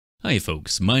Hi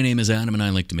folks, my name is Adam and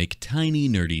I like to make tiny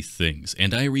nerdy things,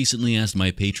 and I recently asked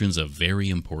my patrons a very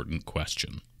important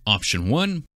question. Option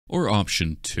 1 or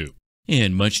option 2?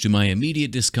 And much to my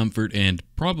immediate discomfort and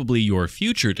probably your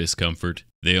future discomfort,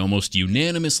 they almost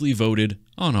unanimously voted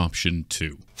on option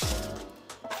 2.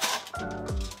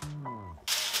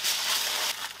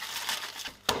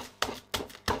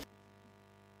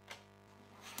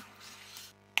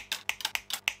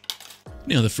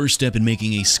 Now, the first step in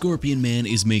making a Scorpion Man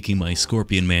is making my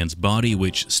Scorpion Man's body,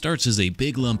 which starts as a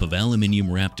big lump of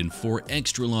aluminium wrapped in 4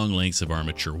 extra long lengths of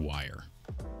armature wire.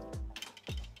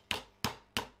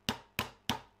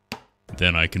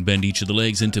 Then I can bend each of the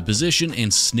legs into position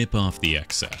and snip off the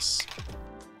excess.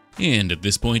 And at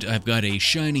this point, I've got a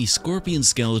shiny scorpion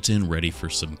skeleton ready for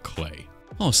some clay.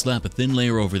 I'll slap a thin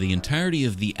layer over the entirety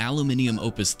of the aluminium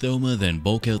opisthoма, then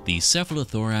bulk out the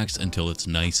cephalothorax until it's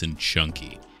nice and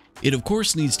chunky. It of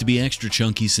course needs to be extra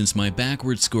chunky since my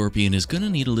backward scorpion is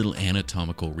gonna need a little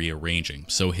anatomical rearranging,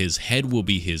 so his head will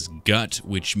be his gut,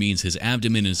 which means his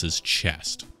abdomen is his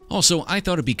chest. Also, I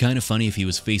thought it'd be kind of funny if he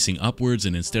was facing upwards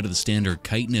and instead of the standard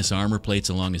chitinous armor plates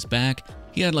along his back,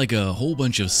 he had like a whole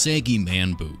bunch of saggy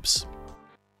man boobs.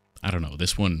 I don't know,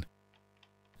 this one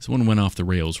went off the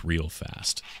rails real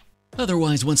fast.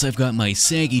 Otherwise, once I've got my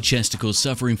saggy chesticles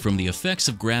suffering from the effects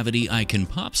of gravity, I can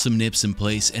pop some nips in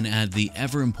place and add the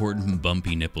ever-important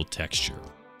bumpy nipple texture.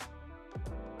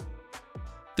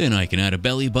 Then I can add a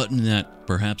belly button that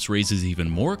perhaps raises even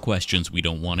more questions we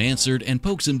don't want answered and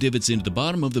poke some divots into the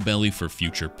bottom of the belly for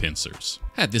future pincers.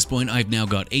 At this point, I've now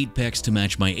got 8 pecs to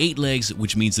match my 8 legs,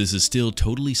 which means this is still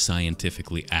totally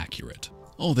scientifically accurate.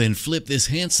 I'll then flip this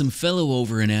handsome fellow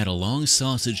over and add a long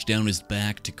sausage down his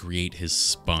back to create his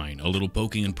spine. A little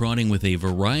poking and prodding with a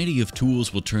variety of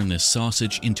tools will turn this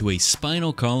sausage into a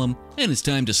spinal column, and it's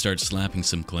time to start slapping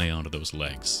some clay onto those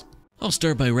legs. I'll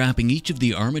start by wrapping each of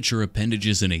the armature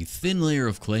appendages in a thin layer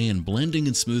of clay and blending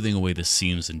and smoothing away the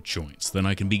seams and joints. Then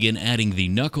I can begin adding the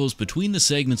knuckles between the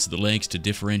segments of the legs to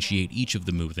differentiate each of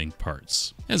the moving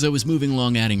parts. As I was moving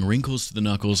along adding wrinkles to the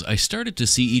knuckles, I started to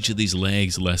see each of these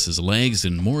legs less as legs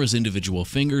and more as individual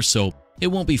fingers, so it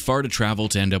won't be far to travel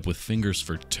to end up with fingers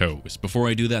for toes. Before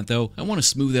I do that though, I want to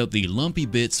smooth out the lumpy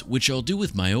bits, which I'll do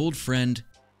with my old friend,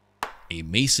 a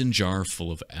mason jar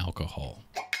full of alcohol.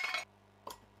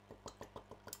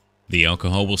 The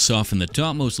alcohol will soften the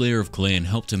topmost layer of clay and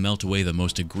help to melt away the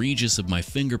most egregious of my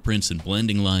fingerprints and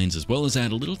blending lines, as well as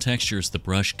add a little texture as the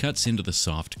brush cuts into the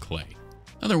soft clay.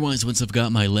 Otherwise, once I've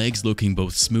got my legs looking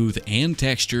both smooth and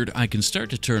textured, I can start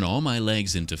to turn all my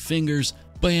legs into fingers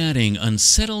by adding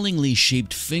unsettlingly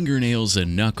shaped fingernails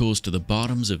and knuckles to the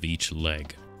bottoms of each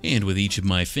leg. And with each of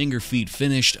my finger feet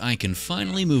finished, I can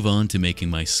finally move on to making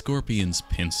my scorpion's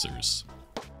pincers.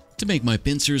 To make my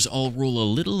pincers, I'll roll a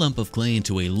little lump of clay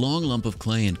into a long lump of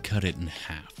clay and cut it in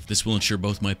half. This will ensure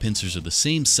both my pincers are the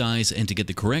same size, and to get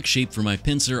the correct shape for my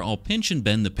pincer, I'll pinch and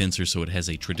bend the pincer so it has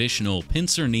a traditional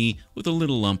pincer knee with a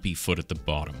little lumpy foot at the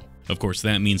bottom. Of course,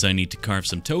 that means I need to carve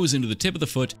some toes into the tip of the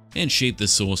foot and shape the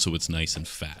sole so it's nice and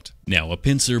fat. Now, a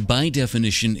pincer, by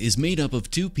definition, is made up of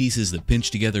 2 pieces that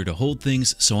pinch together to hold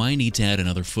things, so I need to add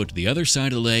another foot to the other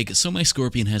side of the leg so my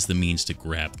scorpion has the means to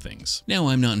grab things. Now,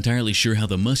 I'm not entirely sure how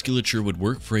the musculature would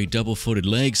work for a double-footed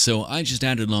leg, so I just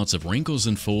added lots of wrinkles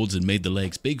and folds and made the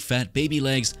legs big fat baby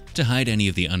legs to hide any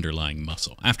of the underlying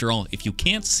muscle. After all, if you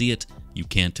can't see it, you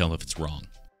can't tell if it's wrong.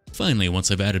 Finally, once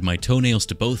I've added my toenails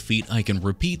to both feet, I can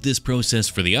repeat this process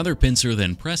for the other pincer,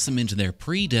 then press them into their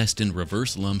predestined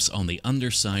reverse lumps on the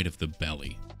underside of the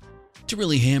belly. To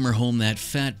really hammer home that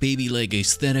fat baby leg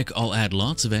aesthetic, I'll add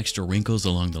lots of extra wrinkles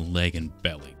along the leg and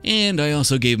belly. And I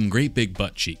also gave him great big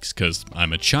butt cheeks, cause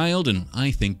I'm a child and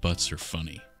I think butts are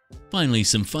funny. Finally,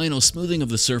 some final smoothing of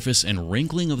the surface and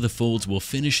wrinkling of the folds will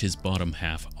finish his bottom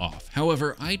half off.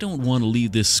 However, I don't want to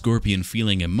leave this scorpion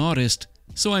feeling immodest,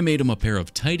 so I made him a pair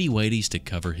of tighty-whities to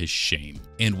cover his shame.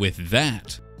 And with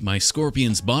that, my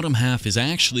scorpion's bottom half is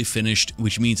actually finished,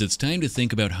 which means it's time to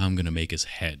think about how I'm going to make his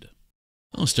head.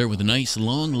 I'll start with a nice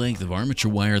long length of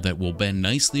armature wire that will bend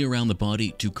nicely around the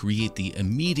body to create the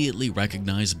immediately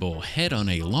recognizable head on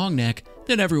a long neck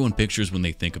that everyone pictures when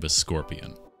they think of a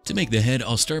scorpion. To make the head,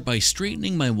 I'll start by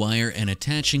straightening my wire and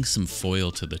attaching some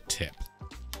foil to the tip,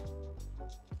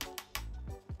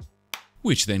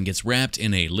 which then gets wrapped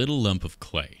in a little lump of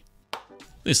clay.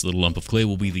 This little lump of clay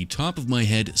will be the top of my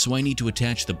head, so I need to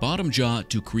attach the bottom jaw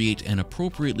to create an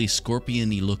appropriately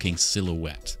scorpion-y looking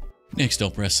silhouette. Next,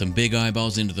 I'll press some big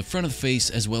eyeballs into the front of the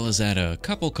face, as well as add a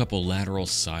couple lateral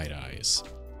side eyes.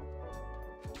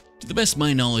 To the best of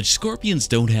my knowledge, scorpions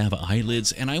don't have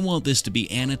eyelids, and I want this to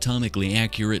be anatomically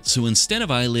accurate, so instead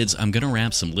of eyelids, I'm gonna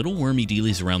wrap some little wormy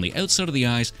dealies around the outside of the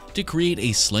eyes to create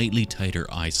a slightly tighter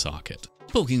eye socket.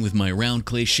 Poking with my round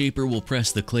clay shaper will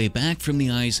press the clay back from the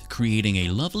eyes, creating a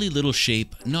lovely little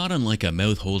shape, not unlike a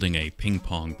mouth holding a ping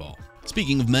pong ball.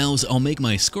 Speaking of mouths, I'll make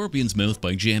my scorpion's mouth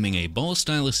by jamming a ball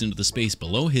stylus into the space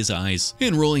below his eyes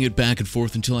and rolling it back and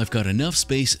forth until I've got enough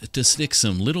space to stick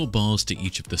some little balls to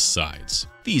each of the sides.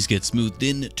 These get smoothed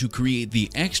in to create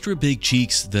the extra big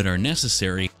cheeks that are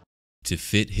necessary to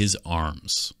fit his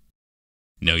arms.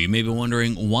 Now you may be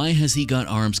wondering, why has he got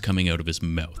arms coming out of his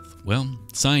mouth? Well,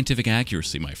 scientific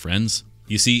accuracy, my friends.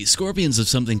 You see, scorpions have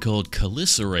something called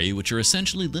chelicerae, which are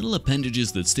essentially little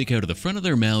appendages that stick out of the front of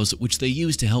their mouths, which they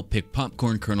use to help pick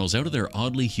popcorn kernels out of their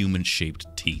oddly human-shaped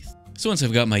teeth. So once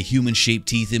I've got my human-shaped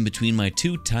teeth in between my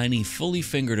two tiny, fully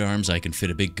fingered arms, I can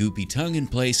fit a big goopy tongue in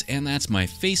place, and that's my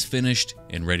face finished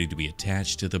and ready to be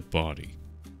attached to the body.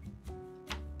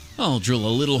 I'll drill a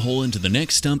little hole into the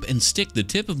neck stump and stick the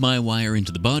tip of my wire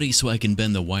into the body so I can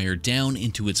bend the wire down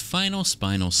into its final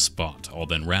spinal spot. I'll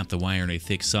then wrap the wire in a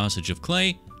thick sausage of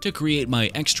clay to create my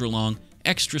extra long,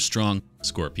 extra strong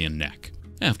scorpion neck.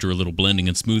 After a little blending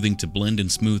and smoothing to blend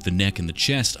and smooth the neck and the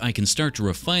chest, I can start to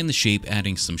refine the shape,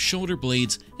 adding some shoulder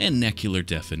blades and necular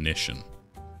definition.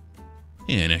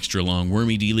 An extra long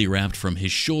wormy dealie wrapped from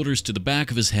his shoulders to the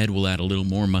back of his head will add a little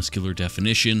more muscular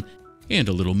definition, and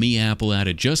a little me apple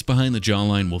added just behind the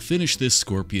jawline will finish this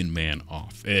scorpion man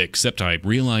off. Except I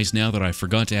realize now that I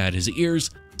forgot to add his ears,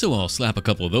 so I'll slap a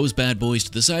couple of those bad boys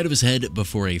to the side of his head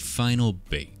before a final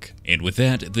bake. And with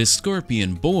that, this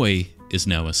scorpion boy is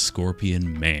now a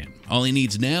scorpion man. All he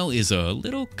needs now is a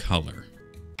little color.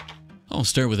 I'll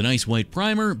start with a nice white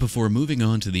primer before moving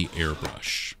on to the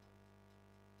airbrush.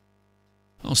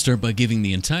 I'll start by giving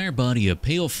the entire body a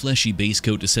pale fleshy base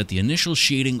coat to set the initial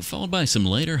shading, followed by some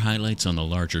lighter highlights on the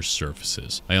larger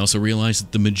surfaces. I also realized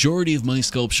that the majority of my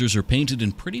sculptures are painted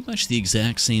in pretty much the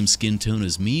exact same skin tone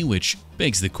as me, which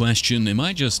begs the question, am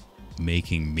I just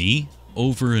making me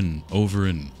over and over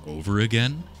and over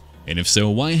again? And if so,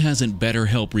 why hasn't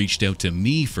BetterHelp reached out to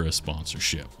me for a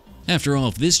sponsorship? After all,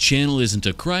 if this channel isn't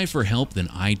a cry for help, then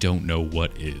I don't know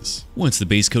what is. Once the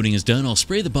base coating is done, I'll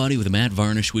spray the body with a matte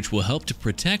varnish, which will help to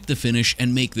protect the finish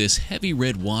and make this heavy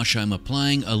red wash I'm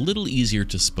applying a little easier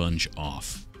to sponge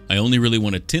off. I only really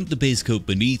want to tint the base coat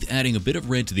beneath, adding a bit of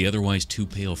red to the otherwise too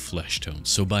pale flesh tones,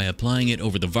 so by applying it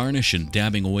over the varnish and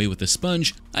dabbing away with the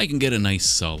sponge, I can get a nice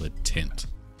solid tint.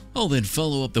 I'll then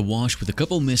follow up the wash with a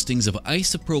couple mistings of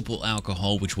isopropyl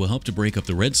alcohol, which will help to break up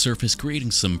the red surface,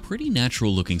 creating some pretty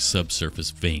natural looking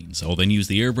subsurface veins. I'll then use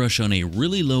the airbrush on a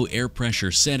really low air pressure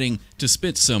setting to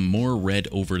spit some more red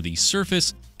over the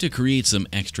surface to create some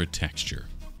extra texture.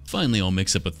 Finally, I'll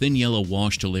mix up a thin yellow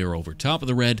wash to layer over top of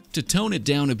the red to tone it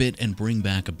down a bit and bring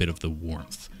back a bit of the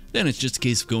warmth. Then it's just a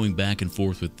case of going back and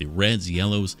forth with the reds,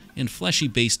 yellows, and fleshy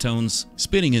base tones,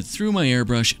 spinning it through my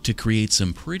airbrush to create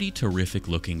some pretty terrific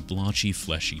looking blotchy,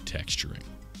 fleshy texturing.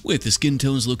 With the skin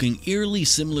tones looking eerily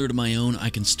similar to my own,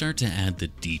 I can start to add the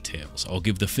details. I'll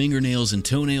give the fingernails and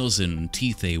toenails and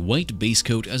teeth a white base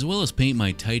coat, as well as paint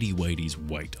my tidy whities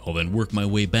white. I'll then work my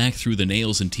way back through the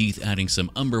nails and teeth, adding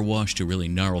some umber wash to really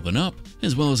gnarl them up,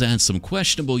 as well as add some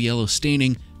questionable yellow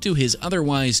staining to his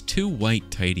otherwise too white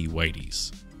tidy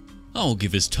whities. I'll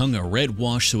give his tongue a red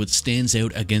wash so it stands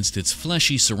out against its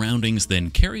fleshy surroundings,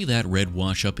 then carry that red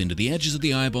wash up into the edges of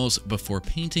the eyeballs before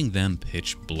painting them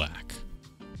pitch black.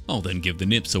 I'll then give the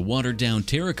nips a watered down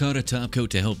terracotta top coat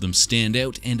to help them stand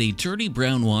out, and a dirty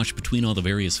brown wash between all the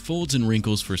various folds and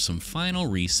wrinkles for some final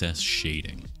recess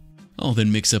shading. I'll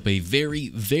then mix up a very,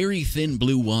 very thin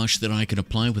blue wash that I can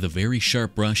apply with a very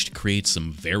sharp brush to create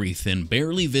some very thin,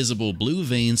 barely visible blue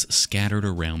veins scattered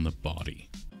around the body.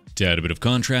 To add a bit of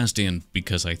contrast, and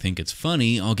because I think it's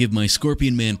funny, I'll give my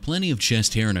scorpion man plenty of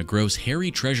chest hair and a gross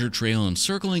hairy treasure trail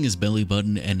encircling his belly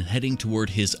button and heading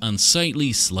toward his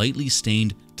unsightly, slightly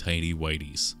stained tidy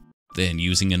whities. Then,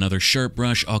 using another sharp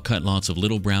brush, I'll cut lots of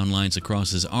little brown lines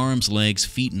across his arms, legs,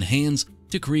 feet, and hands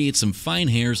to create some fine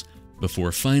hairs,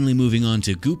 before finally moving on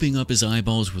to gooping up his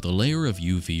eyeballs with a layer of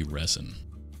UV resin.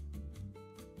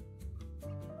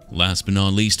 Last but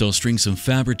not least, I'll string some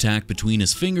Fabri-Tac between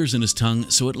his fingers and his tongue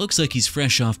so it looks like he's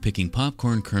fresh off picking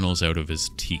popcorn kernels out of his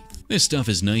teeth. This stuff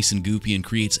is nice and goopy and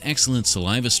creates excellent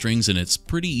saliva strings, and it's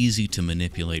pretty easy to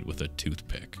manipulate with a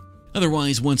toothpick.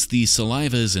 Otherwise, once the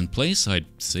saliva is in place, I'd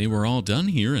say we're all done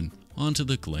here and on to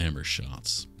the glamour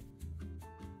shots.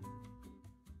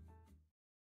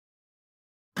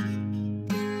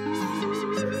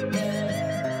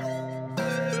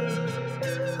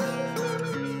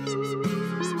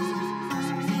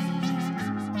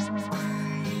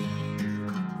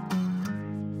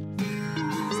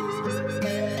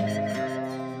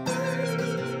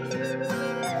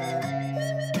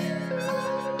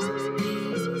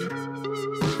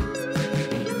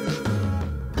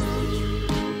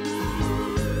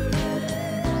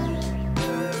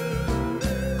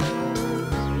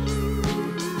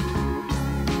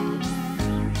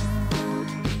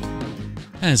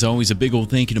 As always, a big old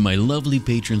thank you to my lovely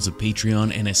patrons of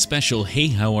Patreon, and a special hey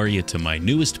how are you to my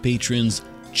newest patrons,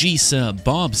 Gisa,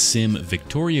 Bob Sim,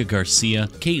 Victoria Garcia,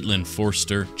 Caitlin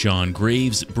Forster, John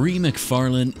Graves, Bree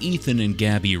McFarlane, Ethan and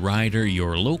Gabby Ryder,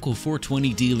 your local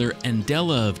 420 dealer,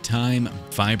 Andella of Time,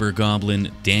 Fiber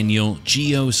Goblin, Daniel,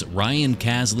 Geos, Ryan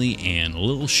Casley, and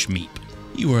Lil Schmeep.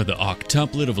 You are the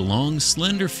octuplet of long,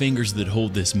 slender fingers that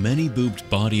hold this many-boobed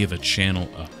body of a channel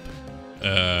up.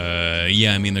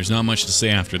 Yeah, I mean, there's not much to say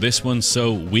after this one,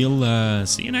 so we'll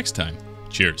see you next time.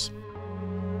 Cheers.